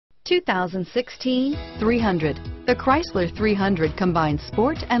2016 300. The Chrysler 300 combines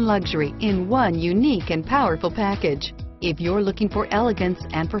sport and luxury in one unique and powerful package. If you're looking for elegance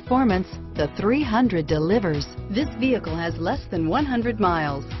and performance, the 300 delivers. This vehicle has less than 100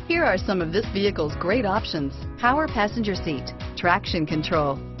 miles. Here are some of this vehicle's great options: power passenger seat, traction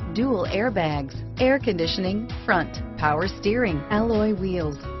control, dual airbags, air conditioning, front, power steering, alloy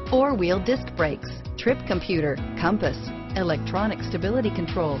wheels, four-wheel disc brakes, trip computer, compass, electronic stability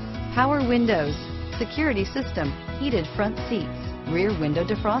control, power windows, security system, heated front seats, rear window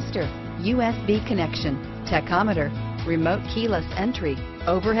defroster, USB connection, tachometer, remote keyless entry,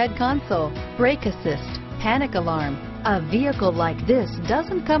 overhead console, brake assist, panic alarm. A vehicle like this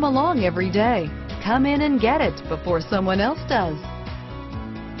doesn't come along every day. Come in and get it before someone else does.